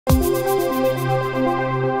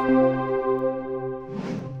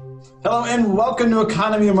Hello and welcome to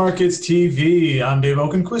Economy and Markets TV. I'm Dave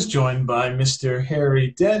Okenquist, joined by Mr. Harry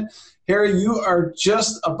Dent. Harry, you are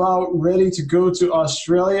just about ready to go to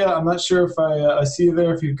Australia. I'm not sure if I see you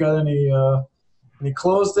there, if you've got any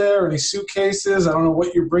clothes there, or any suitcases. I don't know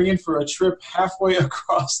what you're bringing for a trip halfway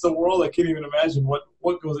across the world. I can't even imagine what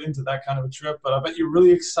goes into that kind of a trip, but I bet you're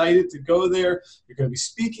really excited to go there. You're going to be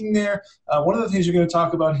speaking there. One of the things you're going to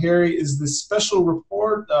talk about, Harry, is this special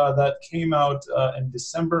report that came out in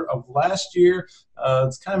December of last year.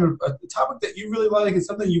 It's kind of a topic that you really like. It's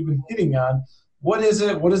something you've been hitting on. What is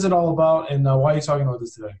it? What is it all about? And why are you talking about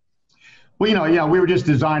this today? Well, yeah, we were just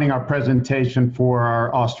designing our presentation for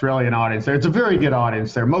our Australian audience there. It's a very good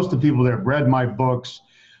audience there. Most of the people that have read my books,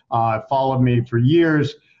 followed me for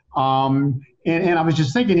years. And I was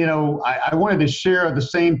just thinking, I wanted to share the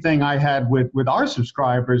same thing I had with our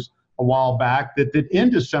subscribers a while back, that in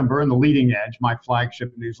December in the Leading Edge, my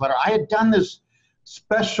flagship newsletter, I had done this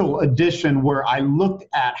special edition where I looked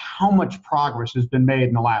at how much progress has been made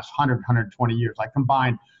in the last 120 years. I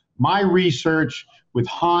combined my research with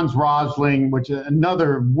Hans Rosling, which is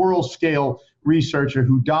another world-scale researcher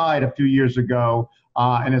who died a few years ago,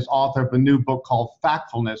 and is author of a new book called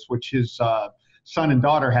Factfulness, which his son and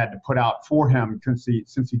daughter had to put out for him since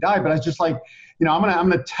he died. But I was just like, I'm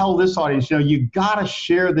gonna tell this audience, you gotta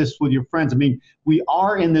share this with your friends. I mean, we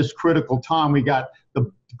are in this critical time. We got the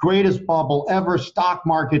greatest bubble ever, stock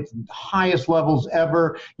market, highest levels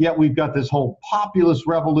ever, yet we've got this whole populist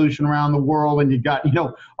revolution around the world, and you got,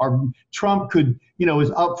 our Trump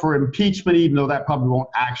is up for impeachment, even though that probably won't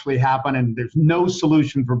actually happen, and there's no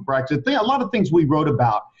solution for Brexit. A lot of things we wrote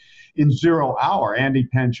about in Zero Hour, Andy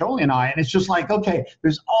Pancholi and I, and it's just like, okay,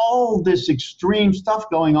 there's all this extreme stuff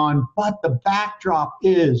going on, but the backdrop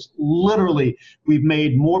is literally we've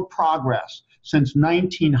made more progress since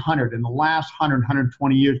 1900 in the last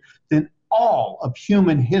 120 years than all of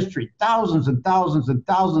human history, thousands and thousands and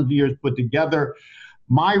thousands of years put together.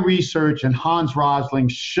 My research and Hans Rosling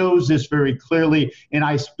shows this very clearly, and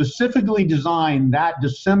I specifically designed that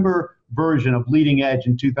December version of Leading Edge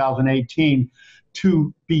in 2018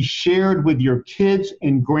 to be shared with your kids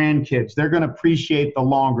and grandkids. They're going to appreciate the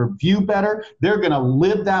longer view better. They're going to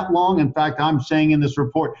live that long. In fact, I'm saying in this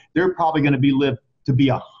report, they're probably going to live to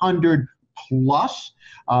be 100 plus,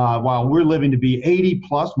 while we're living to be 80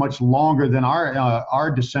 plus, much longer than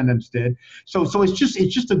our descendants did. So it's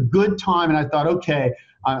just a good time. And I thought, okay,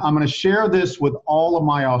 I'm going to share this with all of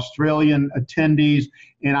my Australian attendees.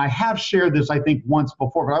 And I have shared this, I think, once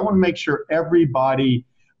before, but I want to make sure everybody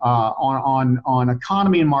on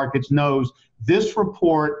Economy and Markets knows this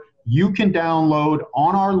report you can download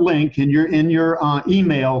on our link in your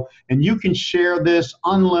email, and you can share this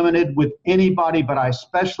unlimited with anybody, but I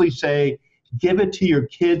especially say give it to your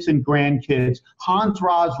kids and grandkids. Hans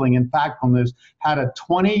Rosling, in Factfulness, had a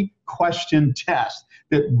 20-question test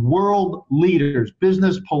that world leaders,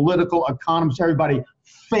 business, political, economists, everybody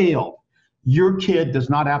failed. Your kid does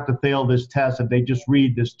not have to fail this test if they just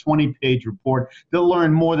read this 20-page report. They'll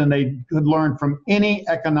learn more than they could learn from any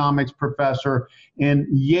economics professor in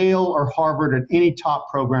Yale or Harvard at any top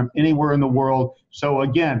program anywhere in the world. So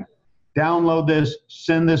again, download this,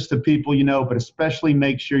 send this to people but especially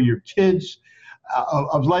make sure your kids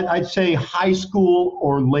I'd say high school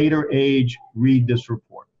or later age read this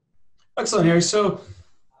report. Excellent, Harry. So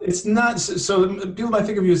it's not so people might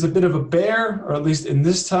think of you as a bit of a bear, or at least in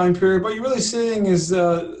this time period. What you're really saying is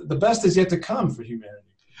the best is yet to come for humanity.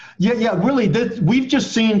 Yeah, really. We've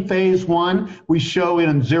just seen phase one. We show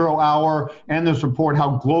in Zero Hour and this report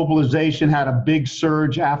how globalization had a big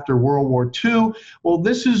surge after World War II. Well,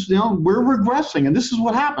 this is, we're regressing, and this is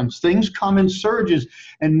what happens. Things come in surges,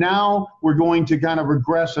 and now we're going to kind of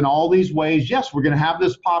regress in all these ways. Yes, we're going to have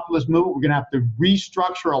this populist movement. We're going to have to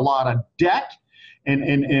restructure a lot of debt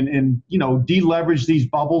and deleverage these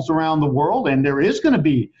bubbles around the world. And there is going to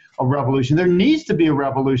be a revolution. There needs to be a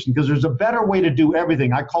revolution because there's a better way to do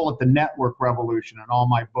everything. I call it the network revolution in all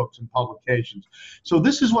my books and publications. So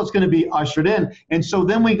this is what's going to be ushered in. And so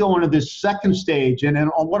then we go into this second stage. And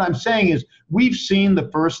what I'm saying is we've seen the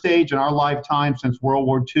first stage in our lifetime since World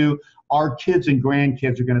War II. Our kids and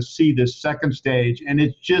grandkids are going to see this second stage. And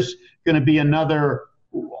it's just going to be another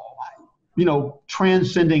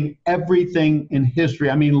transcending everything in history.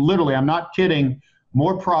 I mean, literally, I'm not kidding.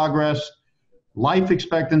 More progress, life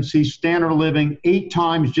expectancy, standard of living, 8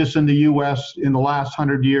 times just in the U.S. in the last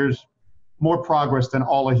 100 years, more progress than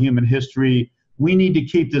all of human history. We need to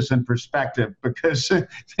keep this in perspective because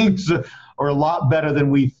things are a lot better than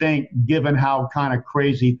we think, given how kind of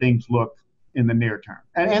crazy things look in the near term.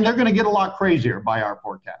 And they're going to get a lot crazier by our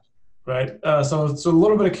forecast. Right. So it's a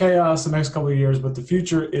little bit of chaos the next couple of years, but the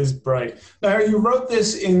future is bright. Now, Harry, you wrote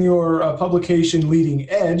this in your publication, Leading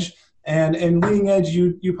Edge, and in Leading Edge,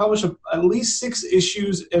 you publish at least 6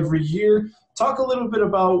 issues every year. Talk a little bit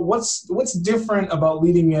about what's different about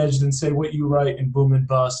Leading Edge than, say, what you write in Boom and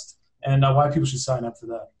Bust, and why people should sign up for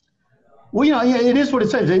that. Well, yeah, it is what it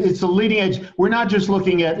says. It's the leading edge. We're not just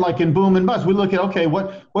looking at like in boom and bust. We look at, okay,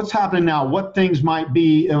 what's happening now? What things might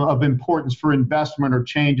be of importance for investment or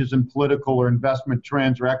changes in political or investment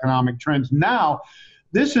trends or economic trends? Now,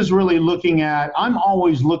 this is really looking at, I'm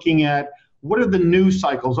always looking at what are the news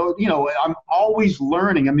cycles? I'm always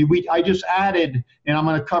learning. I mean, I just added, and I'm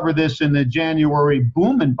going to cover this in the January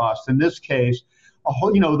boom and bust in this case,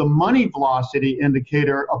 the money velocity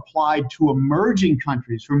indicator applied to emerging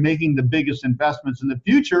countries who are making the biggest investments in the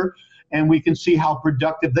future, and we can see how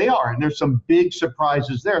productive they are. And there's some big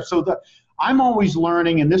surprises there. So I'm always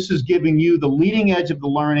learning, and this is giving you the leading edge of the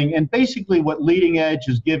learning. And basically what leading edge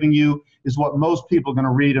is giving you is what most people are going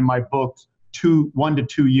to read in my books 1 to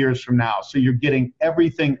 2 years from now. So you're getting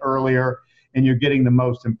everything earlier, and you're getting the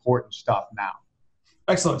most important stuff now.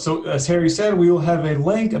 Excellent. So as Harry said, we will have a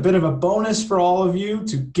link, a bit of a bonus for all of you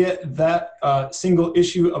to get that single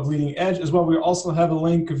issue of Leading Edge. As well, we also have a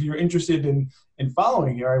link if you're interested in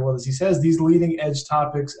following Harry. Well, as he says, these leading edge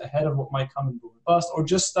topics ahead of what might come in Boom and Bust, or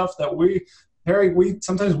just stuff that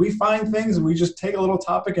sometimes we find things and we just take a little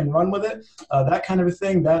topic and run with it. That kind of a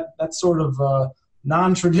thing, that sort of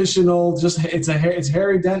non-traditional, it's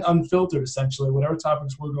Harry Dent unfiltered, essentially, whatever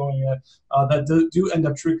topics we're going at, that do end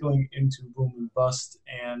up trickling into Boom and Bust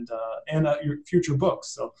and your future books.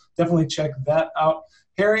 So definitely check that out.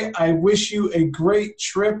 Harry, I wish you a great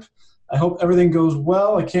trip. I hope everything goes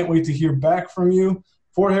well. I can't wait to hear back from you.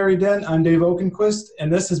 For Harry Dent, I'm Dave Oakenquist,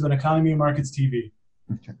 and this has been Economy and Markets TV.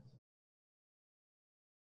 Okay.